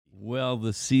Well,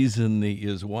 the season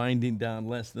is winding down,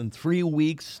 less than 3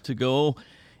 weeks to go,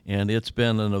 and it's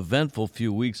been an eventful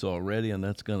few weeks already, and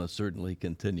that's going to certainly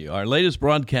continue. Our latest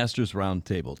Broadcasters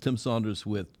Roundtable, Tim Saunders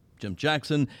with Jim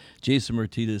Jackson, Jason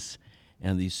Martinez,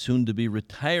 and the soon-to-be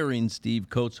retiring Steve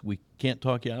Coates. We can't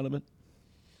talk you out of it?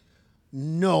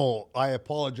 No, I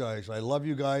apologize. I love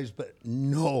you guys, but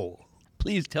no.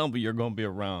 Please tell me you're going to be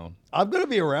around. I'm going to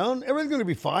be around. Everything's going to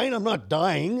be fine. I'm not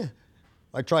dying.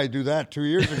 I tried to do that 2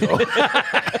 years ago.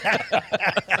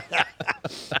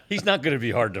 He's not going to be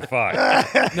hard to find.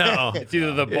 No. It's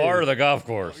either the bar or the golf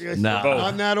course. No.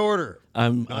 On that order.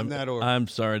 I'm that order. I'm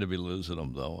sorry to be losing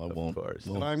him, though. I won't. Of course.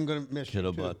 And I'm going to miss Kid you,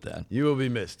 about too. that. You will be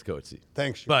missed, Coatesy.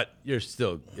 Thanks. But you're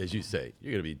still, as you say,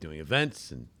 you're going to be doing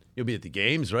events, and you'll be at the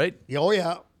games, right? Oh,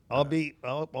 yeah. I'll be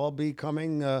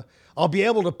coming. I'll be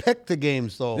able to pick the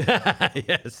games, though.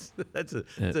 Yes. That's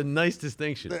a nice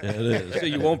distinction. It is. So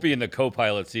you won't be in the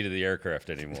co-pilot seat of the aircraft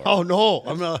anymore. Oh, no.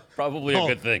 I'm not. Probably a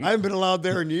good thing. I haven't been allowed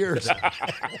there in years.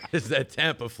 It's that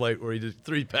Tampa flight where he did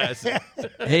 3 passes.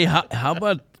 Hey, how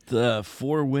about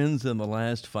 4 wins in the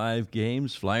last 5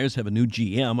 games? Flyers have a new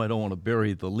GM. I don't want to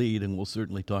bury the lead, and we'll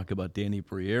certainly talk about Danny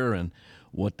Briere and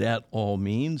what that all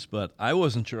means. But I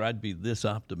wasn't sure I'd be this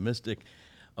optimistic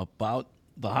about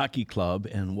the hockey club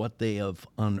and what they have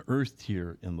unearthed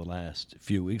here in the last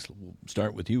few weeks. We'll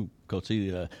start with you,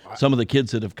 Coatesy. Some of the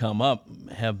kids that have come up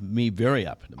have me very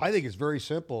optimistic. I think it's very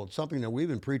simple. It's something that we've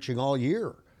been preaching all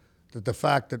year, that the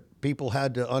fact that people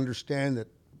had to understand that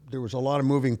there was a lot of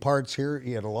moving parts here.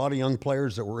 You had a lot of young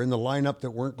players that were in the lineup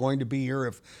that weren't going to be here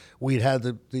if we'd had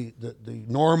the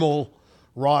normal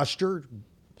roster.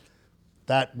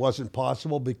 That wasn't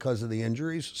possible because of the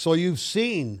injuries. So you've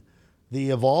seen the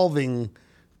evolving,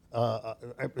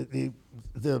 the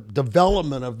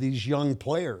development of these young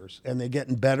players, and they're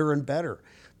getting better and better.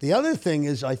 The other thing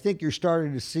is, I think you're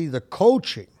starting to see the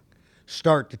coaching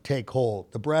start to take hold.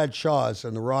 The Brad Shaws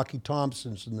and the Rocky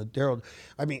Thompsons and the Daryl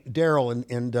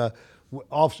and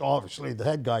obviously the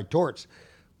head guy Torts.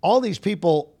 All these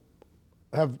people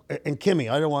have, and Kimmy.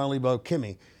 I don't want to leave out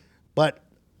Kimmy, but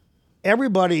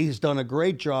everybody's done a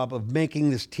great job of making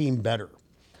this team better,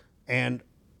 and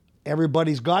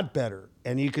everybody's got better.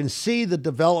 And you can see the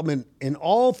development in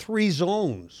all 3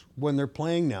 zones when they're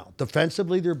playing now.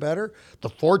 Defensively, they're better. The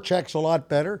forecheck's a lot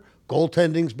better.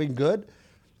 Goaltending's been good.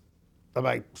 Am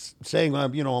I saying,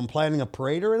 I'm planning a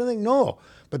parade or anything? No.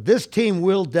 But this team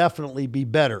will definitely be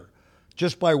better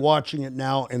just by watching it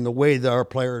now and the way that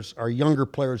our younger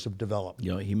players have developed.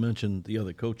 You know, he mentioned the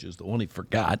other coaches. The one he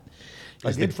forgot.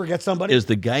 I did forget somebody? Is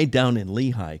the guy down in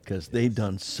Lehigh, because they've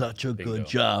done such a good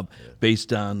job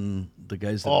based on the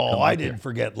guys that have come I up didn't here.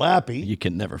 forget Lappy. You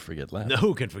can never forget Lappy. No,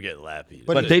 who can forget Lappy?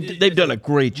 But they've done a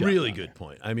great job. Really good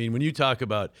point. I mean, when you talk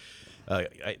about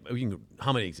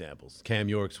how many examples? Cam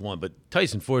York's one, but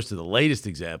Tyson Forster, the latest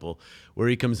example, where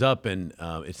he comes up and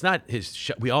it's not his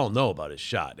shot. We all know about his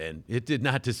shot, and it did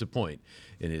not disappoint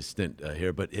in his stint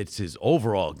here, but it's his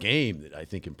overall game that I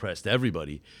think impressed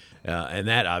everybody. And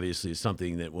that obviously is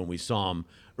something that when we saw him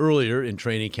earlier in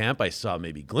training camp, I saw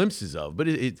maybe glimpses of, but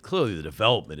it clearly the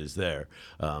development is there.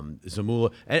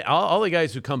 Zamula, and all the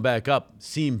guys who come back up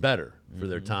seem better for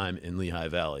their time in Lehigh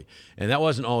Valley, and that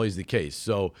wasn't always the case.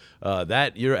 So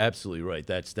that you're absolutely right.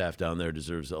 That staff down there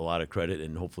deserves a lot of credit,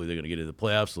 and hopefully they're going to get into the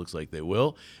playoffs. Looks like they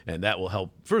will, and that will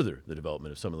help further the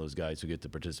development of some of those guys who get to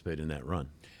participate in that run.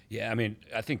 Yeah, I mean,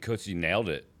 I think Coatesy nailed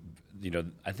it.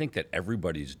 I think that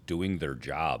everybody's doing their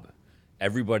job.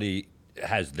 Everybody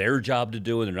has their job to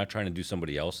do, and they're not trying to do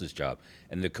somebody else's job.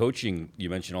 And the coaching, you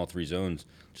mentioned all 3 zones.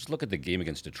 Just look at the game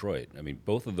against Detroit. I mean,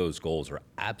 both of those goals are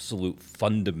absolute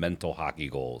fundamental hockey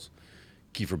goals.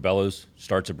 Kiefer Bellows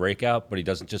starts a breakout, but he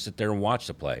doesn't just sit there and watch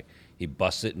the play. He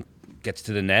busts it and gets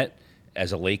to the net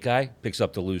as a late guy, picks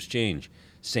up the loose change.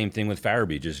 Same thing with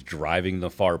Farabee, just driving the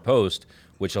far post,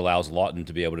 which allows Lawton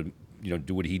to be able to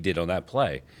do what he did on that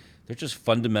play. They're just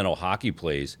fundamental hockey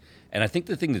plays. And I think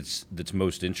the thing that's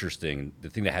most interesting, the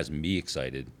thing that has me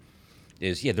excited,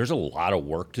 is, there's a lot of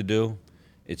work to do.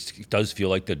 It does feel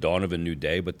like the dawn of a new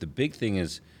day, but the big thing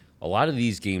is a lot of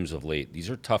these games of late, these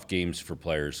are tough games for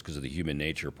players because of the human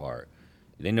nature part.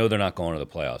 They know they're not going to the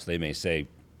playoffs. They may say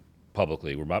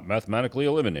publicly, we're not mathematically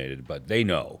eliminated, but they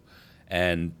know.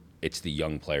 And it's the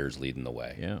young players leading the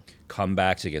way. Yeah.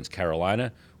 Comebacks against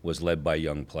Carolina was led by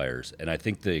young players. And I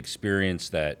think the experience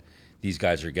that these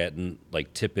guys are getting,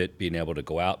 like Tippett being able to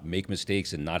go out, make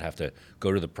mistakes, and not have to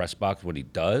go to the press box when he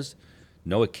does,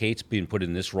 Noah Cates being put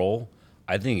in this role,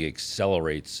 I think it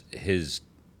accelerates his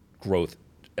growth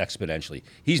exponentially.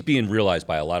 He's being realized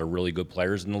by a lot of really good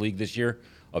players in the league this year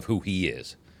of who he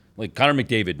is. Like Connor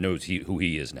McDavid knows who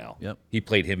he is now. Yep. He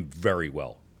played him very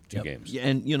well. 2 games. Yeah,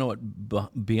 and you know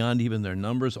what? Beyond even their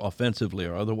numbers, offensively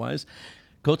or otherwise,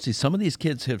 Coatesy, some of these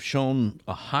kids have shown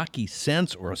a hockey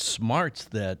sense or a smarts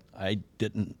that I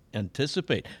didn't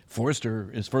anticipate.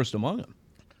 Forster is first among them.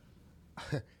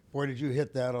 Boy, did you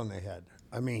hit that on the head.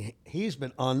 I mean, he's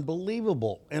been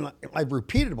unbelievable. And I've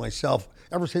repeated myself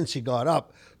ever since he got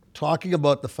up, talking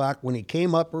about the fact when he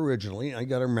came up originally, I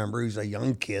got to remember he's a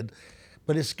young kid,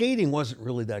 but his skating wasn't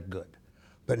really that good.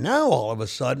 But now all of a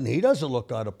sudden, he doesn't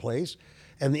look out of place.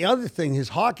 And the other thing, his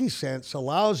hockey sense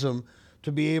allows him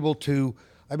to be able to,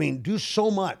 do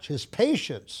so much. His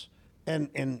patience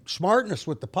and smartness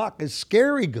with the puck is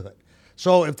scary good.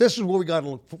 So if this is what we got to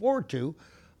look forward to,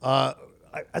 I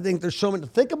think there's so many to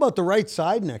think about the right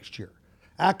side next year.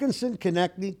 Atkinson,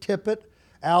 Konechny, Tippett,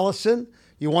 Allison.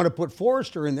 You want to put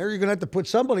Forrester in there, you're going to have to put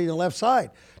somebody in the left side.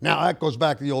 Now, that goes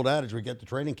back to the old adage. We get to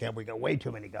training camp, we got way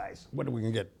too many guys. What are we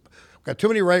going to get? We've got too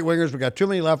many right wingers, we got too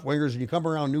many left wingers, and you come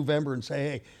around November and say,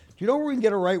 hey, do you know where we can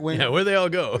get a right winger? Yeah, where'd they all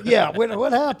go? Yeah,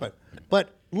 what happened?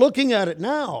 But looking at it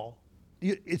now,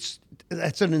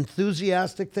 that's an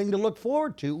enthusiastic thing to look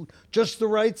forward to, just the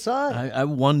right side. I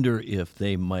wonder if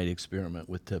they might experiment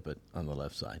with Tippett on the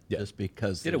left side, just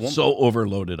because they're won't- so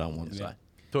overloaded on one side.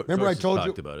 Remember I told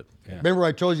you about it. Remember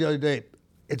I told you the other day,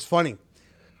 it's funny.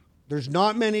 There's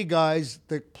not many guys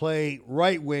that play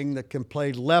right wing that can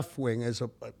play left wing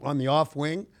on the off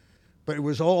wing, but it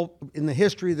was all in the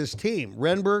history of this team.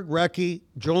 Renberg, Recchi,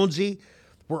 Jonesy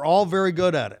were all very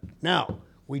good at it. Now,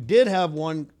 we did have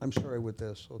one. I'm sorry with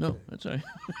this. Okay. No, that's all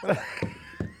right.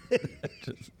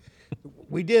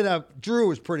 We did have Drew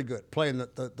was pretty good playing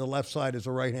the left side as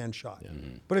a right hand shot.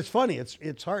 But it's funny,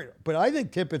 it's hard. But I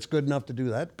think Tippett's good enough to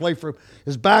do that. Play for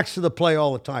his back's to the play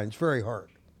all the time. It's very hard.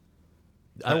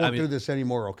 I won't do this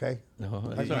anymore, okay?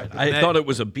 No, that's all right. I thought it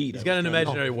was a beat. He's got an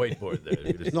imaginary whiteboard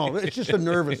there. No, it's just a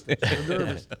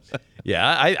nervousness.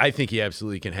 Yeah, I think he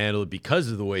absolutely can handle it because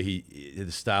of the way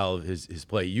the style of his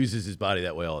play. He uses his body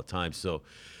that way all the time. So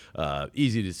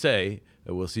easy to say.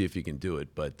 We'll see if he can do it.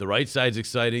 But the right side's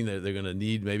exciting. They're going to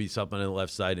need maybe something on the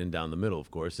left side and down the middle,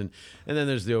 of course. And then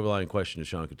there's the overlying question of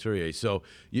Sean Couturier. So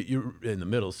you're in the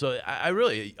middle. So I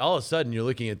really, all of a sudden, you're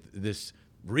looking at this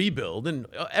rebuild. And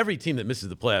every team that misses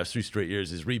the playoffs 3 straight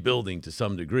years is rebuilding to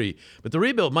some degree. But the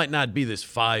rebuild might not be this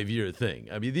 5-year thing.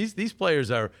 I mean, these players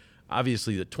are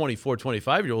obviously the 24,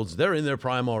 25-year-olds. They're in their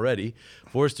prime already.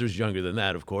 Forster's younger than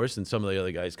that, of course, and some of the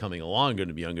other guys coming along are going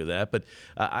to be younger than that. But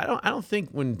I don't think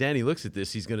when Danny looks at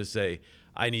this, he's going to say,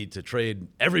 I need to trade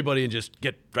everybody and just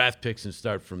get draft picks and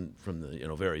start from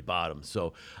the very bottom.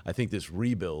 So I think this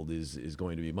rebuild is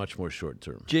going to be much more short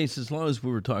term. Jace, as long as we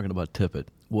were talking about Tippett,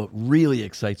 what really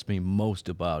excites me most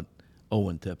about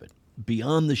Owen Tippett,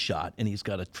 beyond the shot, and he's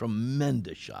got a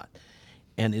tremendous shot,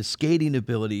 and his skating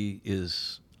ability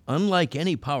is unlike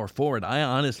any power forward I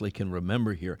honestly can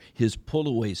remember here. His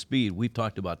pull-away speed, we've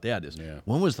talked about that.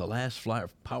 When was the last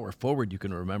power forward you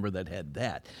can remember that had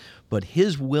that? But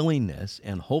his willingness,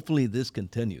 and hopefully this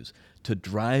continues, to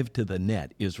drive to the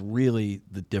net is really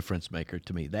the difference maker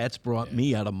to me. That's brought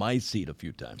me out of my seat a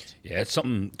few times. Yeah, it's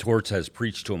something Torts has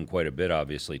preached to him quite a bit,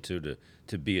 obviously, too,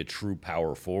 to be a true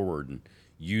power forward and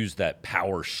use that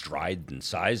power stride and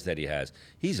size that he has.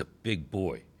 He's a big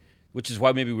boy. Which is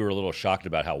why maybe we were a little shocked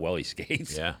about how well he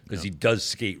skates. Yeah. Because he does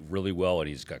skate really well, and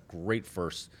he's got great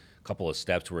first couple of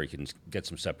steps where he can get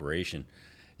some separation.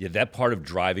 Yeah, that part of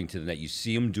driving to the net, you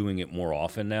see him doing it more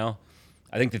often now.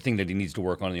 I think the thing that he needs to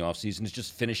work on in the offseason is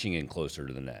just finishing in closer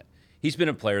to the net. He's been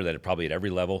a player that probably at every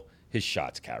level, his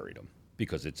shots carried him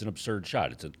because it's an absurd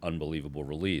shot. It's an unbelievable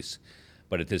release.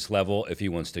 But at this level, if he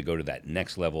wants to go to that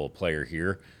next level of player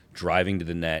here, driving to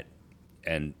the net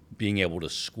and being able to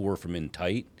score from in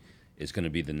tight is going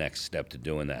to be the next step to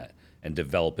doing that and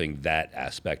developing that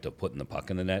aspect of putting the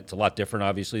puck in the net. It's a lot different,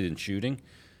 obviously, than shooting.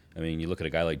 I mean, you look at a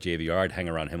guy like JVR, I'd hang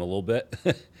around him a little bit.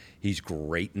 He's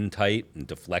great in tight and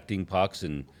deflecting pucks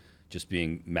and just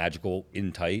being magical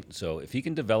in tight. So if he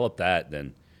can develop that,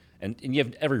 then and you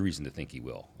have every reason to think he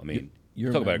will. I mean,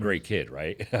 you talk about a great kid,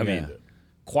 right? I mean,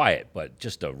 quiet, but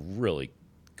just a really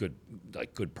good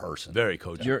person. Very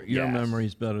coachable. Your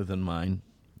memory's better than mine.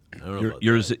 I don't know about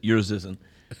Yours isn't.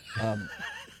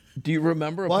 Do you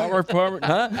remember a power forward?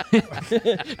 Huh?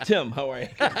 Tim, how are you?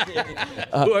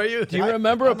 Who are you? Do you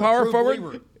remember a power forward?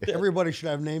 Believer. Everybody should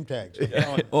have name tags.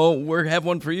 Oh, we'll have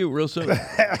one for you real soon.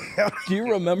 Do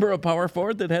you remember a power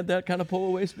forward that had that kind of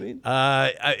pull-away speed?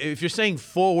 If you're saying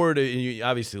forward,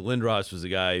 obviously Lindros was the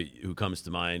guy who comes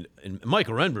to mind, and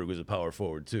Michael Renberg was a power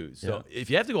forward too. So if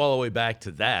you have to go all the way back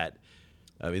to that,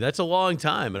 I mean, that's a long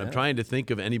time, and I'm trying to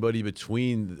think of anybody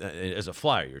between, as a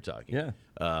Flyer you're talking. Yeah.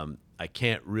 I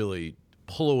can't really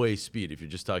pull-away speed, if you're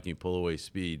just talking pull-away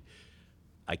speed,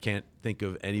 I can't think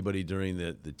of anybody during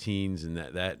the teens and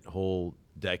that whole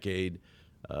decade.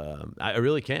 I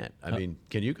really can't. I mean,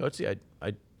 can you, Coatesy?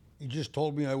 You just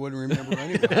told me I wouldn't remember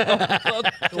anyway.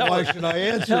 So why should I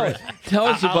answer it? Tell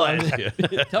us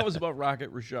about Rocket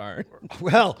Richard.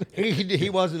 Well, he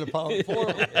wasn't a power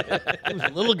forward. He was a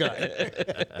little guy.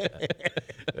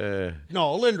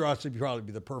 No, Lindros would probably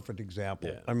be the perfect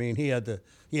example. Yeah. I mean, he had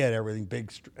everything.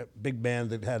 Big man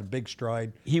that had a big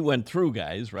stride. He went through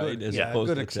guys, right? Good, As yeah, opposed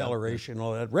good to acceleration,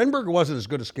 all that. Renberg wasn't as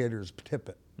good a skater as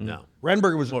Tippett. No.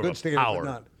 Renberg was a More of good skater, but power.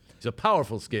 not. He's a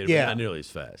powerful skater, Yeah. but not nearly as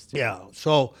fast. Yeah.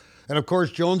 So, and of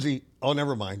course, Jonesy. Oh,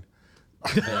 never mind.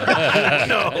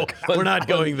 No, we're not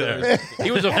going there. He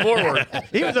was a forward.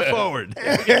 He was a forward.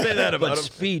 You can say that about But him.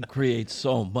 speed creates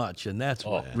so much, and that's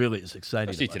what really is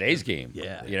exciting. See about today's it. game.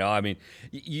 Yeah. You know, I mean,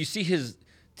 you see his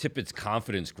Tippett's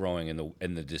confidence growing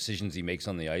in the decisions he makes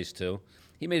on the ice too.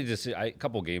 He made a decision a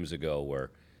couple games ago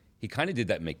where he kind of did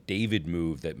that McDavid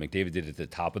move that McDavid did at the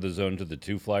top of the zone to the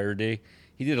 2-flyer D.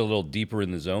 He did a little deeper in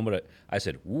the zone, but I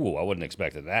said, "Ooh, I wouldn't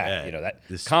expect that." Yeah. You know, that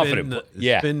The confident.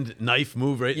 spin knife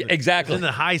move right. Yeah, exactly. In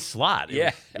the high slot.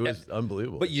 Yeah. It was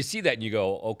unbelievable. But you see that and you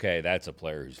go, "Okay, that's a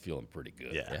player who's feeling pretty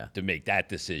good Yeah. to make that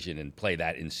decision and play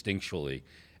that instinctually."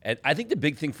 And I think the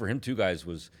big thing for him too, guys,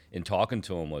 was in talking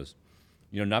to him was,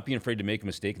 not being afraid to make a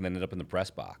mistake and then end up in the press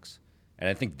box. And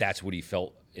I think that's what he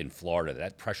felt in Florida.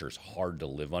 That pressure is hard to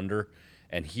live under.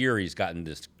 And here he's gotten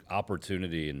this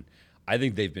opportunity, and I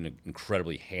think they've been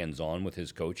incredibly hands-on with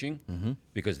his coaching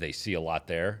because they see a lot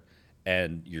there,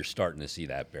 and you're starting to see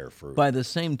that bear fruit. By the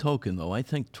same token, though, I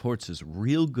think Torts is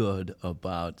real good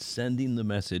about sending the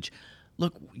message.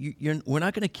 Look, we're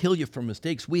not going to kill you for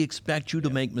mistakes. We expect you to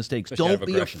make mistakes. Especially out Don't of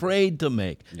be aggression. afraid to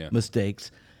make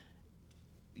mistakes.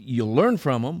 You'll learn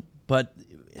from them, but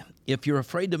if you're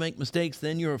afraid to make mistakes,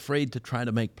 then you're afraid to try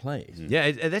to make plays.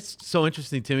 yeah, that's so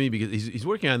interesting to me because he's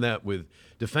working on that with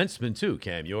defensemen too.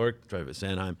 Cam York, Travis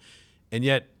Sanheim. And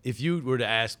yet, if you were to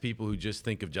ask people who just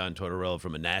think of John Tortorella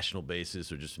from a national basis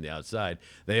or just from the outside,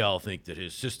 they all think that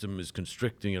his system is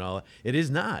constricting and all that. It is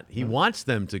not. He wants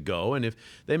them to go, and if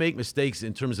they make mistakes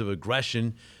in terms of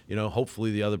aggression,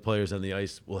 hopefully the other players on the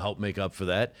ice will help make up for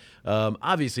that.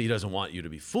 Obviously, he doesn't want you to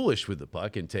be foolish with the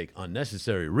puck and take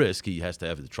unnecessary risk. He has to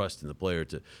have the trust in the player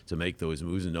to make those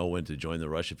moves and know when to join the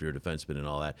rush if you're a defenseman and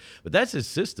all that. But that's his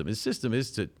system. His system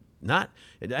is to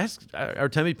ask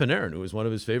Artemi Panarin, who was one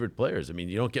of his favorite players. I mean,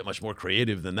 you don't get much more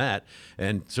creative than that,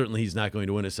 and certainly he's not going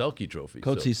to win a Selke trophy.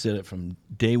 Coatesy said it from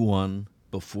day one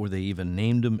before they even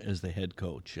named him as the head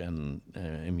coach. And,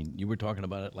 you were talking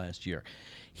about it last year.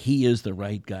 He is the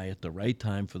right guy at the right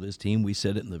time for this team. We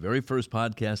said it in the very first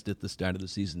podcast at the start of the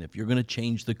season. If you're going to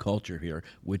change the culture here,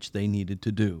 which they needed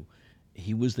to do,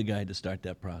 he was the guy to start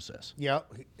that process. Yeah,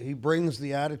 he brings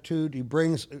the attitude. He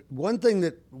brings one thing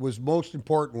that was most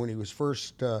important when he was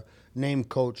first named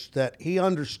coach, that he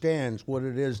understands what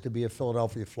it is to be a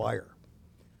Philadelphia Flyer.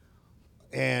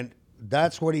 And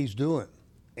that's what he's doing.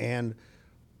 And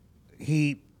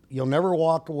you'll never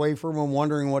walk away from him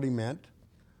wondering what he meant.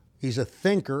 He's a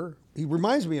thinker. He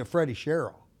reminds me of Freddie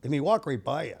Sherrill. I mean, he walk right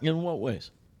by you. In what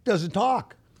ways? Doesn't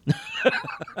talk.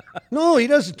 No, he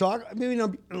doesn't talk. I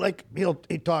mean, like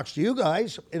he talks to you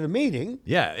guys in a meeting.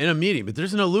 Yeah, in a meeting, but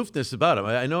there's an aloofness about him.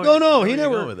 I know. No, he where you're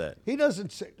never. going with that. He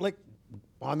doesn't say, like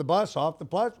on the bus, off the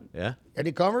bus. Yeah.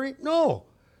 Any cover? No.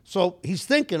 So he's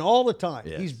thinking all the time.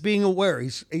 Yes. He's being aware.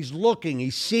 He's looking.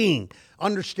 He's seeing,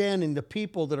 understanding the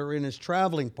people that are in his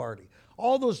traveling party.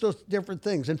 All those different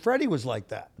things. And Freddie was like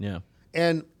that. Yeah.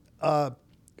 And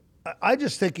I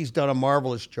just think he's done a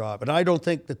marvelous job. And I don't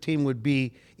think the team would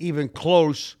be even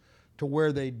close to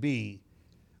where they'd be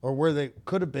or where they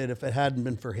could have been if it hadn't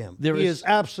been for him. He is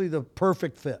absolutely the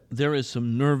perfect fit. There is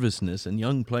some nervousness, and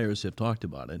young players have talked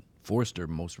about it. Forster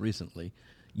most recently.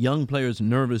 Young players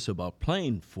nervous about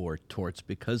playing for Torts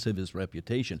because of his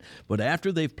reputation. But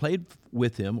after they've played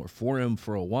with him or for him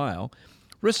for a while,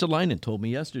 Ristolainen told me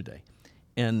yesterday,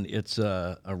 and it's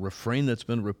a refrain that's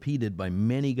been repeated by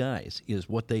many guys, is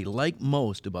what they like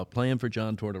most about playing for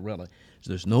John Tortorella is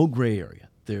there's no gray area.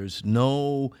 There's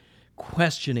no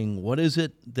questioning what is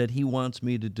it that he wants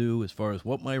me to do as far as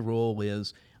what my role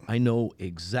is. I know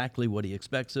exactly what he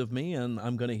expects of me, and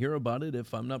I'm going to hear about it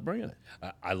if I'm not bringing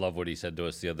it. I love what he said to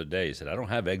us the other day. He said, I don't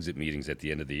have exit meetings at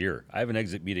the end of the year. I have an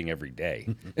exit meeting every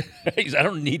day. He said, I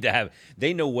don't need to have.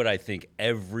 They know what I think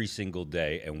every single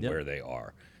day and where they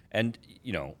are. And,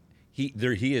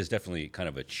 he is definitely kind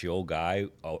of a chill guy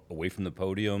away from the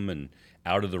podium and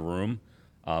out of the room.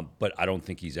 But I don't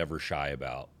think he's ever shy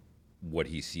about what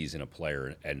he sees in a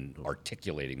player and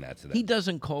articulating that to them. He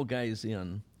doesn't call guys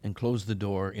in and close the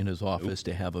door in his office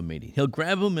to have a meeting. He'll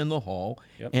grab him in the hall,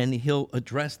 Yep. and he'll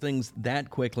address things that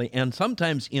quickly, and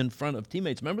sometimes in front of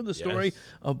teammates. Remember the story Yes.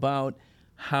 about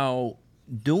how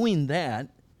doing that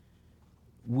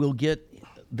will get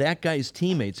that guy's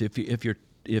teammates, if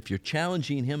you're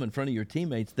challenging him in front of your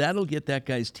teammates, that'll get that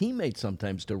guy's teammates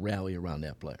sometimes to rally around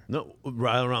that player. No,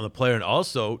 rally around the player and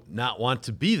also not want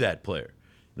to be that player.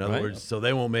 In other Right. words, so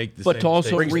they won't make the But same to also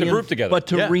mistakes. Brings the group together. But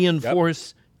to Yeah.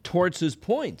 reinforce Torts'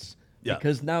 points, Yeah.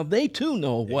 because now they too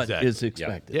know what Exactly. is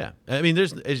expected. Yeah, I mean,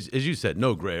 there's as you said,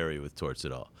 no gray area with Torts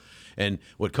at all. And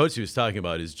what Coatesy was talking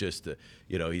about is just,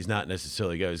 he's not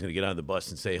necessarily a guy who's going to get on the bus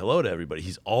and say hello to everybody.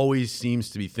 He's always seems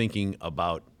to be thinking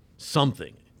about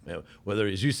something. Whether,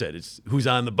 as you said, it's who's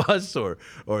on the bus or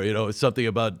it's something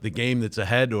about the game that's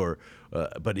ahead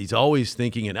but he's always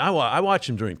thinking, and I watch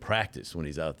him during practice when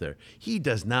he's out there. He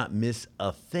does not miss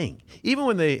a thing. Even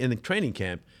when they, in the training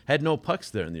camp, had no pucks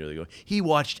there in the early going, he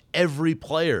watched every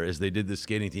player as they did the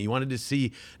skating thing. He wanted to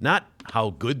see not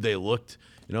how good they looked,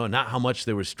 not how much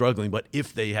they were struggling, but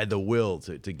if they had the will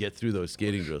to get through those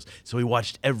skating drills. So he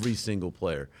watched every single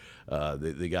player.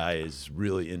 The guy is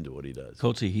really into what he does.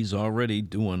 Coatesy, he's already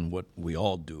doing what we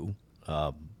all do,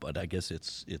 but I guess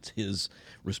it's his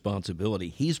responsibility.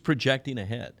 He's projecting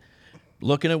ahead,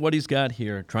 looking at what he's got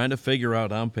here, trying to figure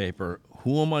out on paper,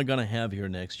 who am I going to have here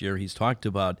next year? He's talked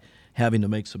about having to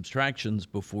make subtractions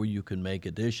before you can make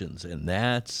additions, and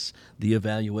that's the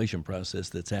evaluation process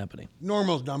that's happening.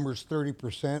 Normal number's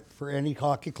 30% for any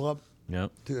hockey club Yeah.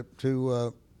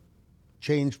 to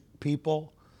change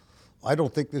people. I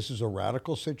don't think this is a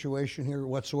radical situation here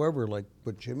whatsoever, like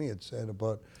what Jimmy had said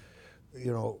about,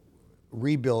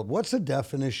 rebuild. What's the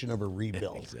definition of a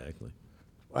rebuild? Exactly.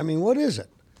 I mean, what is it?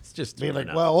 It's just Be like,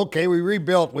 turnout. well, okay, we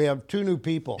rebuilt. We have 2 new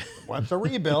people. What's a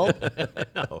rebuild?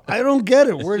 I don't get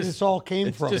it. Where this all came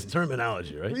It's from? just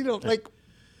terminology, right?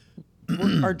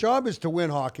 Our job is to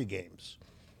win hockey games,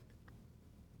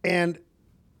 and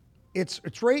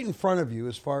it's right in front of you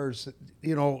as far as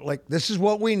this is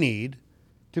what we need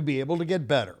to be able to get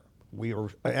better. We are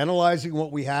analyzing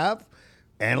what we have,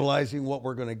 analyzing what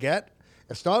we're going to get.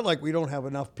 It's not like we don't have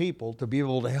enough people to be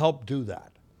able to help do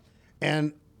that,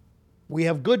 and we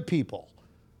have good people.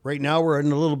 Right now, we're in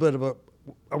a little bit of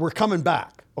we're coming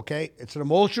back. Okay, it's an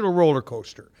emotional roller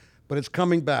coaster, but it's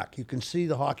coming back. You can see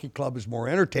the hockey club is more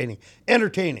entertaining,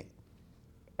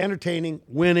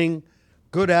 winning,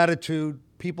 good attitude.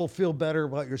 People feel better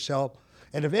about yourself.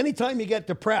 And if any time you get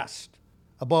depressed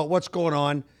about what's going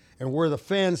on and where the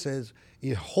fan says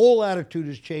your whole attitude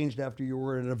has changed after you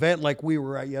were at an event like we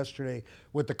were at yesterday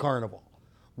with the carnival,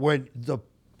 when the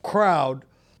crowd,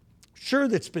 sure,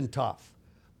 that's been tough,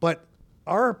 but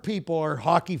our people are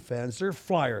hockey fans, they're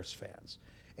Flyers fans.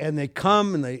 And they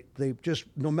come and they just,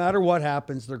 no matter what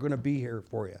happens, they're going to be here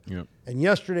for you. Yep. And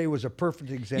yesterday was a perfect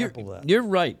example of that. You're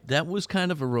right. That was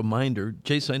kind of a reminder.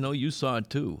 Chase, I know you saw it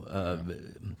too.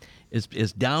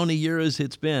 As down a year as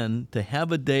it's been, to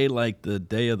have a day like the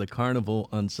day of the carnival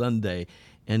on Sunday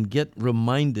and get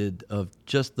reminded of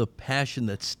just the passion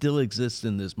that still exists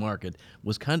in this market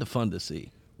was kind of fun to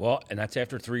see. Well, and that's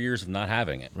after 3 years of not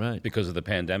having it. Right. Because of the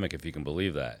pandemic, if you can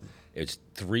believe that. It's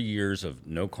 3 years of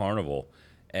no carnival.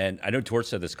 And I know Torch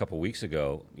said this a couple weeks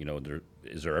ago,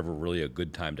 is there ever really a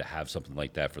good time to have something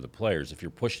like that for the players? If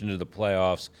you're pushed into the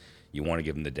playoffs, you want to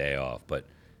give them the day off. But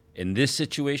in this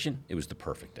situation, it was the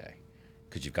perfect day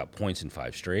because you've got points in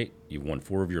 5 straight. You've won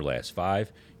 4 of your last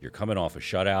 5. You're coming off a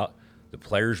shutout. The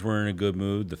players were in a good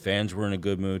mood. The fans were in a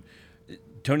good mood.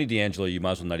 Tony DeAngelo, you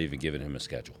might as well not even given him a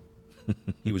schedule.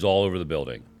 He was all over the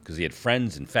building because he had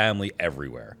friends and family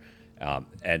everywhere.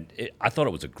 I thought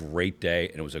it was a great day,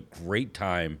 and it was a great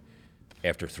time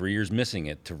after 3 years missing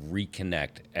it to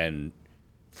reconnect and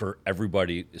for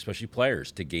everybody, especially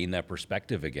players, to gain that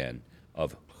perspective again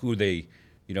of who they,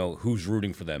 who's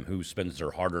rooting for them, who spends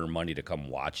their hard-earned money to come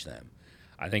watch them.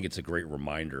 I think it's a great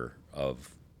reminder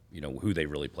of, who they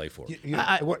really play for.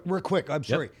 Real quick, I'm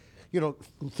sorry.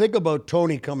 Think about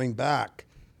Tony coming back.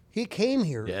 He came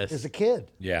here Yes. as a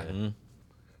kid. Yeah. Mm-hmm.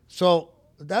 So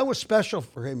that was special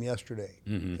for him yesterday.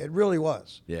 Mm-hmm. It really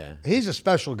was. Yeah. He's a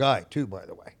special guy, too, by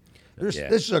the way. This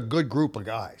is a good group of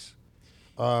guys.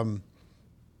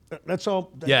 That's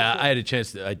all. Yeah, I had a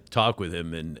chance to talk with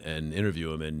him and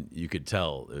interview him, and you could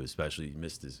tell, especially he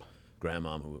missed his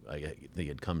grandmom, who I think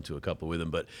had come to a couple with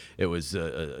him, but it was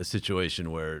a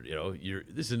situation where,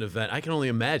 this is an event. I can only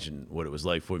imagine what it was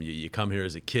like for him. You come here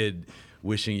as a kid,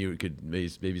 wishing you could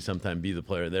maybe sometime be the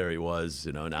player. There he was,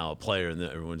 now a player, and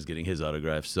everyone's getting his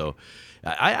autograph. So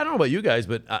I don't know about you guys,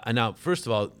 but now, first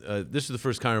of all, this is the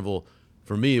first carnival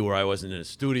for me, where I wasn't in a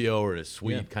studio or in a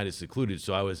suite, kind of secluded.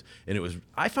 So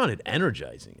I found it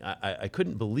energizing. I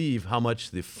couldn't believe how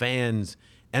much the fans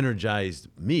energized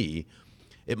me.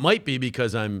 It might be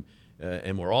because I'm,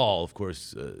 and we're all, of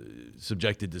course,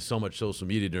 subjected to so much social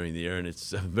media during the year, and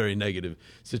it's a very negative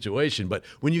situation. But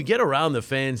when you get around the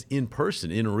fans in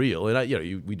person, in real,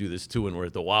 and we do this too when we're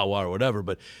at the Wawa or whatever,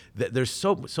 but there's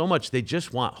so much, they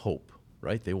just want hope,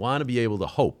 right? They want to be able to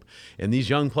hope. And these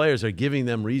young players are giving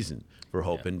them reason for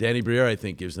hope. And Danny Briere, I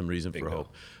think, gives them reason for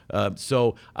hope.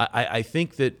 So I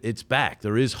think that it's back.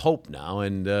 There is hope now,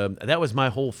 and that was my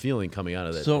whole feeling coming out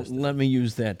of that. So let me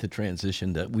use that to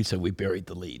transition. That we said we buried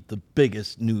the lead. The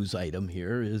biggest news item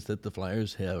here is that the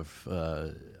Flyers have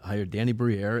hired Danny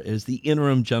Briere as the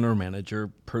interim general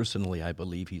manager. Personally, I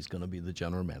believe he's going to be the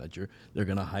general manager. They're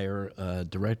going to hire a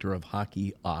director of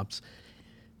hockey ops.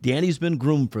 Danny's been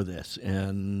groomed for this,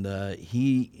 and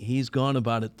he's gone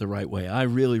about it the right way. I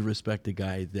really respect a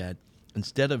guy that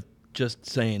instead of just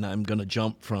saying I'm going to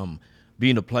jump from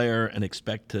being a player and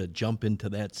expect to jump into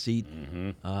that seat,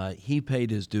 he paid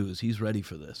his dues. He's ready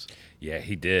for this. Yeah,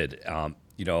 he did.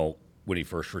 When he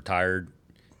first retired,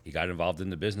 he got involved in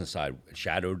the business side,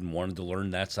 shadowed and wanted to learn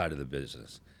that side of the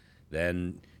business.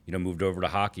 Then, moved over to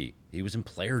hockey. He was in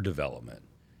player development.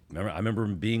 I remember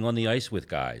him being on the ice with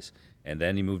guys. And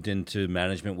then he moved into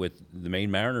management with the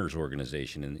Maine Mariners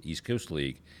organization in the East Coast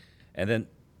League. And then,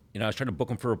 I was trying to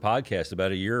book him for a podcast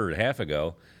about a year and a half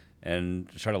ago and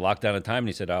trying to lock down a time. And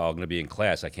he said, I'm going to be in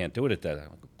class. I can't do it at that. I'm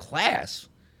like, class?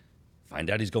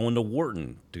 Find out he's going to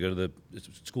Wharton to go to the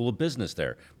School of Business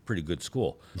there. Pretty good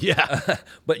school. Yeah.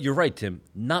 But you're right, Tim.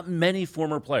 Not many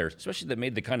former players, especially that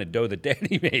made the kind of dough that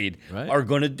Danny made, are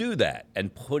going to do that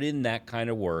and put in that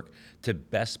kind of work to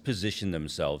best position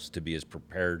themselves to be as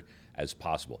prepared as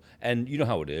possible. And you know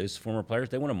how it is, former players,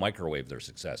 they want to microwave their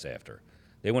success after.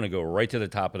 They want to go right to the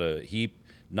top of the heap,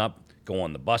 not go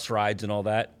on the bus rides and all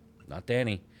that. Not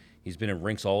Danny. He's been in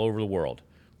rinks all over the world,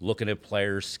 looking at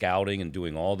players, scouting, and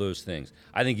doing all those things.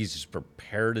 I think he's as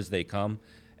prepared as they come.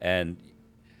 And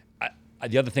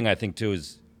the other thing I think, too,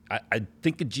 is I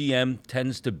think a GM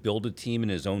tends to build a team in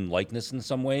his own likeness in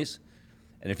some ways.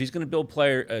 And if he's going to build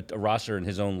a roster in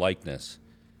his own likeness,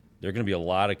 there are going to be a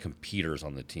lot of competitors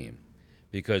on the team.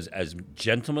 Because as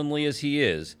gentlemanly as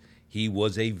he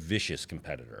was a vicious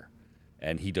competitor.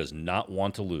 And he does not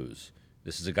want to lose.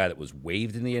 This is a guy that was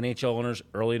waived in the NHL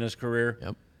early in his career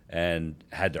and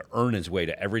had to earn his way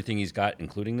to everything he's got,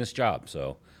 including this job.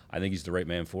 So I think he's the right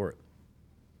man for it.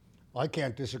 I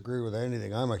can't disagree with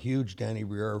anything. I'm a huge Danny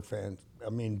Briere fan. I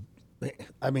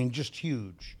mean, just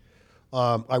huge.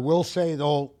 I will say,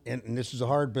 though, and this is a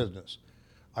hard business,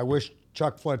 I wish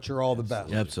Chuck Fletcher all the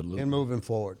best. Absolutely. In moving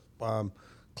forward.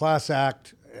 Class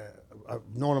act.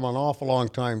 I've known him an awful long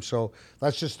time, so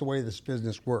that's just the way this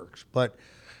business works. But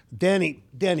Danny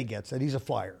gets it. He's a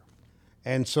Flyer.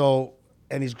 And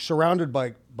he's surrounded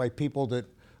by people that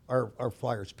are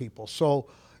Flyers people. So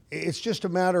it's just a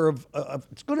matter of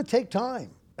it's going to take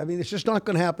time. I mean, it's just not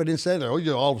going to happen inside there.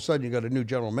 All of a sudden you got a new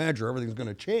general manager, everything's going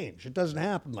to change. It doesn't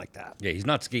happen like that. Yeah, he's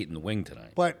not skating the wing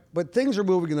tonight. But things are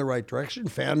moving in the right direction.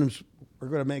 Phantoms are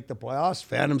going to make the playoffs.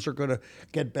 Phantoms are going to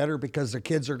get better because the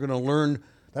kids are going to learn.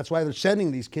 That's why they're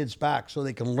sending these kids back, so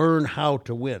they can learn how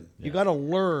to win. Yeah. You got to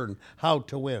learn how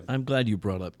to win. I'm glad you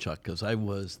brought up Chuck, because I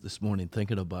was this morning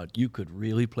thinking about you could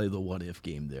really play the what-if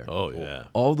game there. Oh, yeah.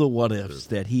 All the what-ifs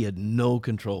that he had no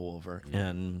control over. Yeah.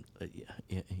 And,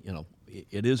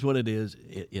 it is what it is.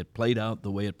 It played out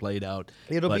the way it played out.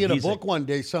 It'll be in a book one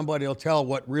day. Somebody will tell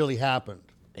what really happened.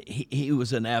 He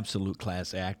was an absolute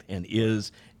class act and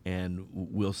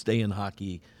will stay in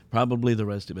hockey probably the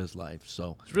rest of his life.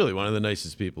 So it's really one of the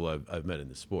nicest people I've met in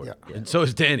the sport. Yeah. And so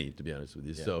is Danny, to be honest with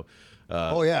you. Yeah. So,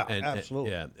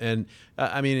 absolutely. And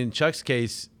I mean, in Chuck's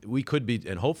case, we could be,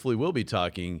 and hopefully we'll be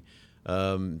talking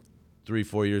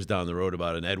 3-4 years down the road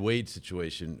about an Ed Wade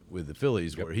situation with the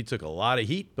Phillies, where he took a lot of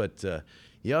heat, but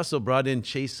he also brought in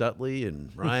Chase Utley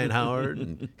and Ryan Howard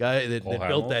and guy that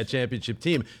built that championship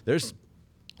team. There's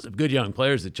some good young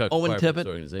players that Chuck Owen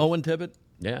Tippett.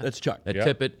 Yeah, that's Chuck.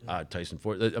 Tippett, Tyson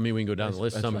Ford. I mean, we can go down the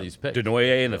list. Some of these picks.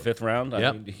 Denoye in the 5th round.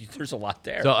 I mean, there's a lot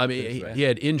there. So I mean, he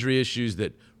had injury issues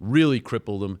that really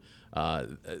crippled him.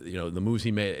 The moves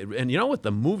he made, and you know what?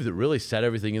 The move that really set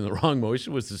everything in the wrong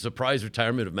motion was the surprise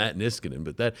retirement of Matt Niskanen.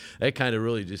 But that kind of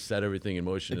really just set everything in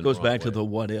motion. It goes back to the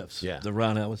what ifs. Yeah. The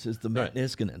round analysis, the Matt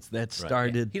Niskanens that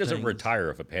started. He doesn't retire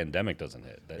if a pandemic doesn't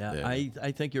hit.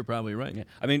 I think you're probably right. Yeah.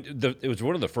 I mean, it was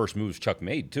one of the first moves Chuck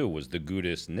made too. Was the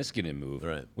Gudas Niskanen move,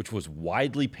 which was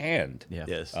widely panned.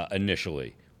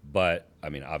 Initially, but I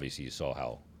mean, obviously you saw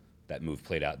how that move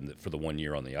played out for the 1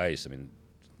 year on the ice. I mean,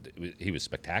 he was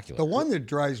spectacular. The one that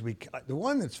drives me, the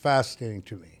one that's fascinating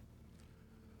to me,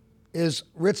 is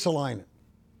Ristolainen,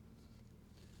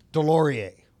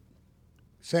 Delorier,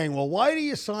 saying, well, why do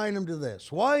you sign him to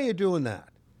this? Why are you doing that?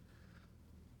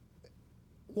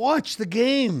 Watch the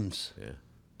games. Yeah.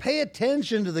 Pay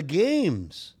attention to the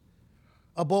games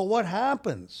about what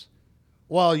happens.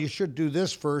 Well, you should do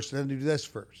this first and then do this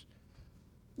first.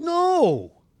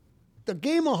 No. The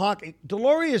game of hockey,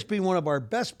 Delorier has been one of our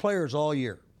best players all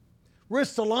year.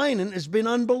 Ristolainen has been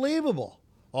unbelievable.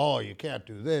 Oh, you can't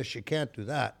do this, you can't do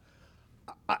that.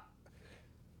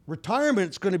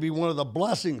 Retirement's going to be one of the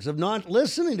blessings of not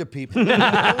listening to people. They don't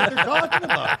know what they're talking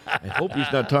about. I hope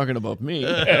he's not talking about me.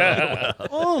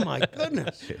 Oh, my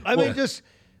goodness. I mean, just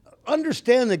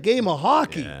understand the game of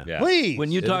hockey, Yeah. please.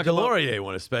 When you The talk about Delorier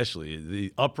one especially,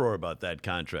 the uproar about that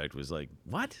contract was like,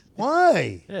 what?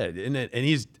 Why? Yeah, and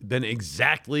he's been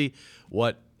exactly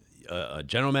what a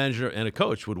general manager and a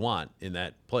coach would want in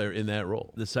that player in that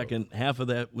role. the second half of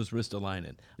that was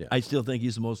Ristolainen. Yeah. I still think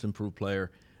he's the most improved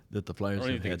player that the Flyers I don't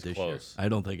have even had think this it's year. close. I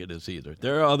don't think it is either.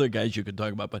 There are other guys you could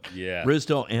talk about, but Yeah.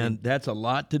 Risto, and that's a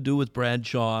lot to do with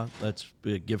Bradshaw. Let's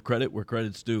give credit where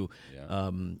credit's due.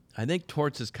 Yeah. I think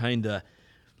Torts has kind of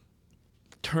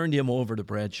turned him over to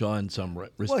Bradshaw in some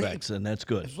respects, and that's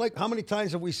good. It's like, how many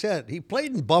times have we said he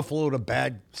played in Buffalo in a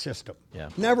bad system? Yeah.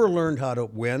 Never learned how to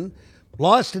win.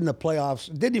 Lost in the playoffs.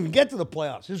 Didn't even get to the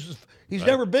playoffs. He's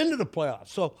never been to the playoffs.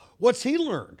 So what's he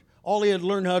learned? All he had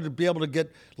learned how to be able to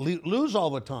lose all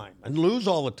the time and lose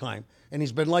all the time. And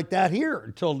he's been like that here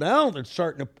until now. They're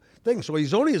starting to think. So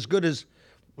he's only as good as,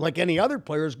 like any other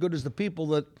player, as good as the people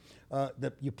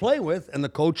that you play with and the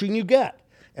coaching you get.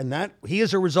 And that he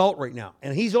is a result right now.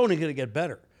 And he's only going to get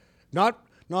better. Not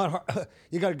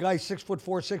you got a guy 6'4",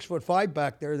 6'5"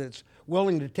 back there that's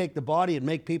willing to take the body and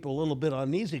make people a little bit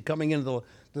uneasy coming into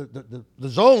the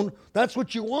zone. That's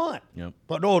what you want. Yep.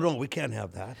 But no, we can't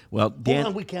have that. Well, Dan- Hold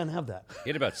on, we can't have that. He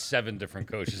had about 7 different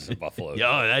coaches in Buffalo.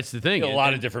 Yeah, that's the thing. A lot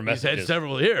of And different He's had messages.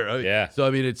 several here. Yeah. So, I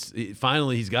mean,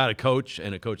 finally he's got a coach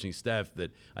and a coaching staff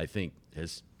that I think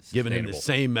has given him the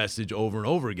Sustainable. same message over and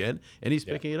over again, and he's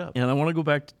picking it up. And I want to go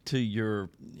back to your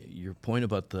point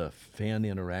about the fan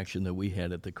interaction that we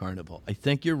had at the Carnival. I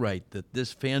think you're right that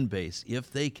this fan base,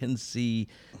 if they can see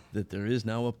that there is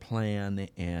now a plan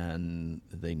and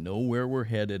they know where we're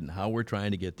headed and how we're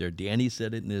trying to get there. Danny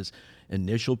said it in his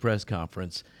initial press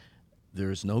conference.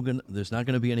 There's not going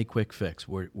to be any quick fix.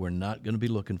 We're not going to be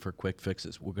looking for quick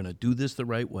fixes. We're going to do this the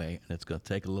right way, and it's going to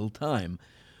take a little time.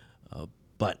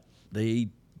 But the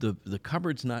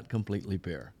cupboard's not completely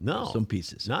bare. No, There's some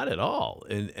pieces. not at all.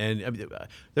 And I mean,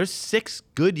 there's 6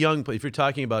 good young players. If you're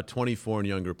talking about 24 and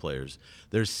younger players,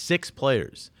 there's 6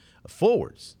 players,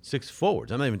 forwards, 6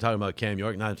 forwards. I'm not even talking about Cam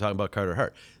York. Not even talking about Carter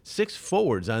Hart. 6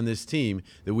 forwards on this team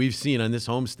that we've seen on this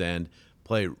homestand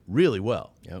play really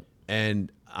well. Yep.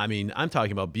 And I mean, I'm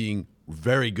talking about being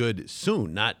very good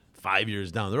soon, not 5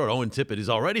 years down the road. Owen Tippett is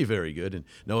already very good, and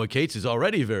Noah Cates is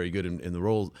already very good in the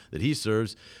role that he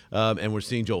serves. And we're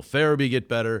seeing Joel Farabee get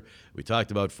better. We talked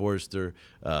about Forster.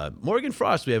 Morgan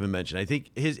Frost we haven't mentioned. I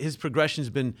think his progression's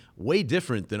been way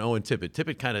different than Owen Tippett.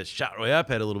 Tippett kind of shot right up,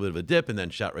 had a little bit of a dip, and then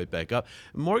shot right back up.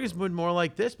 Morgan's been more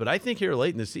like this, but I think here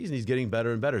late in the season he's getting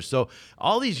better and better. So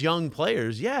all these young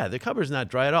players, yeah, the cupboard's not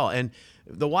dry at all. And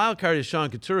the wild card is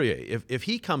Sean Couturier. If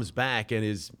he comes back and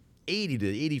is 80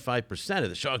 to 85% of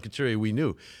the Sean Couturier we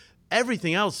knew,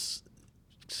 everything else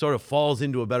sort of falls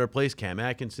into a better place. Cam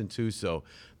Atkinson too, so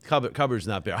cupboard's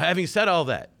not bare. Having said all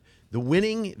that, the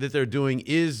winning that they're doing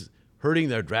is hurting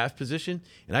their draft position.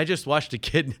 And I just watched a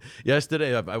kid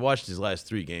yesterday. I watched his last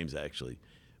 3 games actually.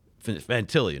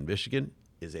 Fantilli in Michigan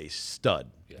is a stud.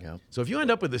 Yeah. So if you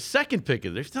end up with the second pick,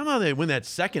 if somehow they win that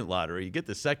second lottery, you get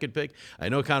the second pick. I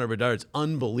know Connor Bedard's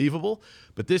unbelievable,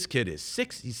 but this kid is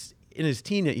 6. He's in his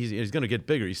teen. He's going to get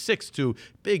bigger. He's 6'2",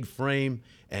 big frame,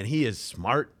 and he is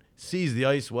smart. Sees the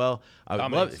ice well. I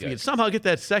would love if you could somehow get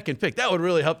that second pick. That would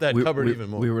really help that cupboard even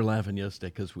more. We were laughing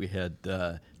yesterday because we had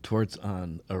Torts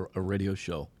on a radio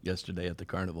show yesterday at the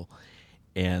Carnival,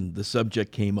 and the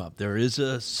subject came up. There is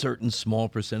a certain small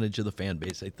percentage of the fan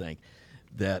base, I think,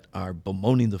 that are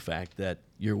bemoaning the fact that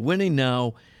you're winning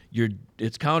now.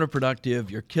 It's counterproductive.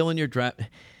 You're killing your draft.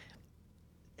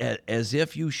 As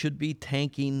if you should be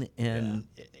tanking, and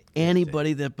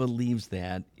anybody that believes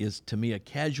that is, to me, a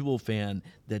casual fan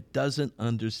that doesn't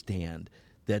understand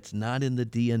that's not in the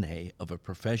DNA of a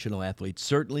professional athlete,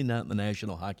 certainly not in the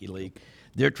National Hockey League.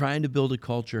 They're trying to build a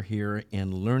culture here,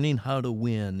 and learning how to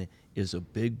win is a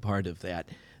big part of that.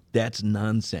 That's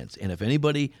nonsense. And if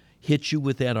anybody hits you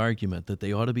with that argument that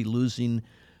they ought to be losing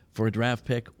for a draft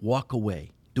pick, walk away.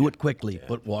 Do it quickly,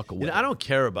 but walk away. I don't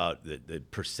care about the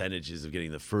percentages of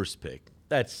getting the first pick.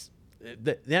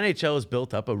 The NHL has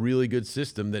built up a really good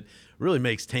system that really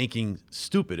makes tanking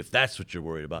stupid if that's what you're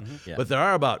worried about. Yeah. But there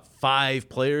are about 5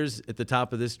 players at the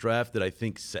top of this draft that I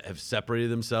think have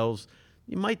separated themselves.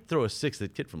 You might throw a 6th.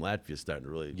 That kid from Latvia is starting to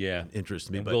really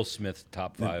interest me. And but Will Smith,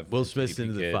 top 5. Will Smith's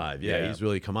into the 5. Yeah, he's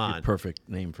really come on. Perfect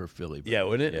name for Philly. Yeah,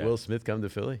 wouldn't it? Yeah. Will Smith come to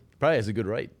Philly? Probably has a good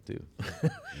right, too.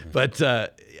 But,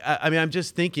 I mean, I'm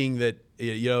just thinking that,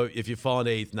 if you fall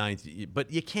into 8th, 9th,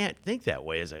 but you can't think that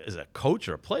way as a coach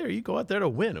or a player. You go out there to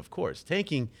win, of course.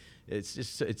 Tanking, it's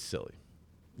silly.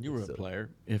 You were a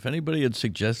player. If anybody had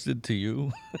suggested to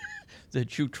you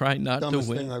that you try not Dumbest to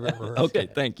win. thing I've ever heard. Okay,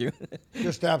 thank you.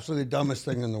 Just absolutely dumbest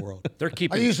thing in the world. They're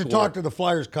keeping I used to score. talk to the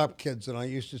Flyers Cup kids, and I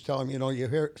used to tell them, you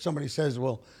hear somebody says,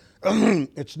 well,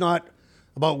 it's not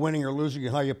about winning or losing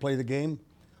how you play the game.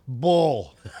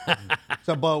 Bull. It's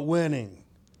about winning.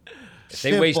 If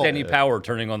they waste Simple. any power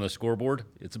turning on the scoreboard,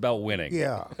 it's about winning.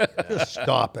 Yeah, just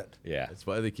stop it. Yeah. That's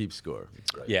why they keep score.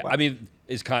 That's right. Yeah. I mean,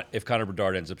 if Connor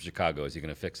Bedard ends up in Chicago, is he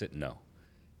going to fix it? No.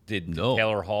 Did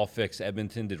Taylor Hall fix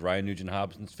Edmonton? Did Ryan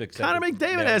Nugent-Hopkins fix Connor Edmonton?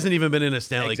 McDavid No. hasn't even been in a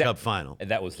Stanley Cup final. And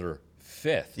that was their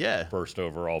 5th first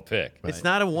overall pick. It's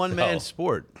not a one-man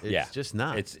sport. It's just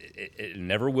not. It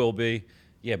never will be.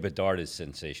 Yeah, Bedard is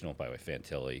sensational. By the way,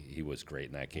 Fantilli, he was great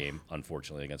in that game,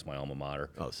 unfortunately, against my alma mater.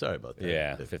 Oh, sorry about that.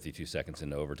 Yeah, 52 seconds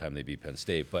into overtime, they beat Penn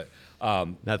State. But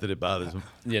not that it bothers him.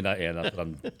 not that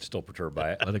I'm still perturbed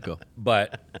by it. Let it go.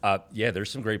 But,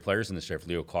 there's some great players in this draft.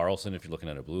 Leo Carlson, if you're looking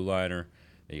at a blue liner.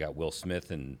 You got Will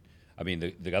Smith. And, I mean,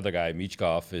 the other guy,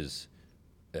 Michkov, is,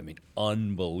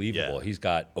 unbelievable. Yeah. He's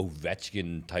got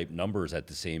Ovechkin-type numbers at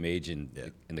the same age in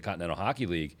the Continental Hockey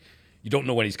League. You don't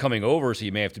know when he's coming over, so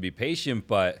you may have to be patient,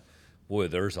 but boy,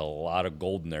 there's a lot of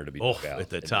gold in there to be dug out At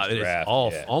the in this top. It is draft.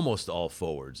 almost all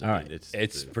forwards. All right.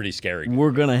 It's pretty scary. We're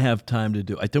going to have time to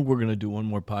do. I think we're going to do one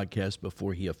more podcast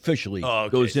before he officially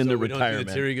goes into so we don't do retirement.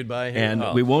 the Terry goodbye here?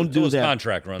 And we won't until do his that.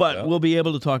 contract runs but out. we'll be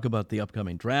able to talk about the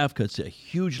upcoming draft because it's a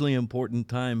hugely important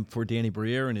time for Danny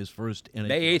Briere in his first NHL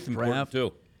May 8th important, draft.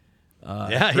 too.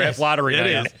 Draft lottery it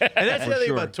night. is. And that's the other thing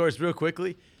sure. about Torres, real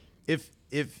quickly. If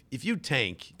you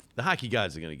tank, the hockey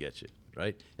gods are going to get you,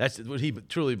 right? That's what he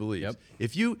truly believes. Yep.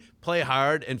 If you play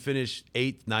hard and finish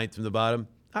 8th, 9th from the bottom,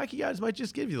 hockey gods might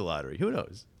just give you the lottery. Who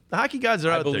knows? The hockey gods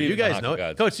are out there. believe You in the guys hockey know it.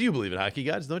 gods. Coach, you believe in hockey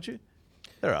gods, don't you?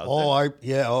 They're out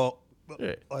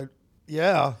there.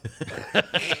 Yeah.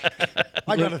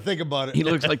 I got to think about it. He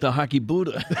looks like the hockey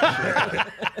Buddha.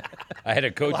 I had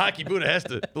a coach. Well, hockey Buddha has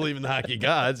to believe in the hockey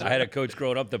gods. I had a coach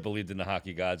growing up that believed in the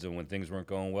hockey gods, and when things weren't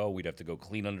going well, we'd have to go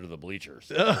clean under the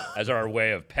bleachers as our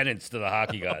way of penance to the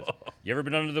hockey gods. You ever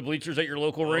been under the bleachers at your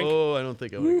local rink? Oh, I don't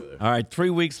think I want to go there. All right, 3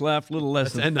 weeks left, little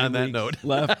less than end 3 on that weeks note.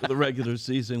 left for the regular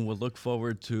season. We'll look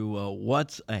forward to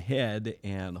what's ahead,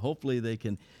 and hopefully they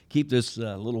can keep this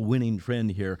little winning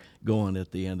trend here going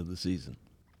at the end of the season.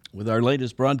 With our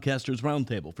latest Broadcasters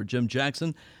Roundtable, for Jim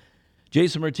Jackson,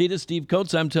 Jason Martinez, Steve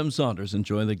Coates, I'm Tim Saunders.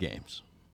 Enjoy the games.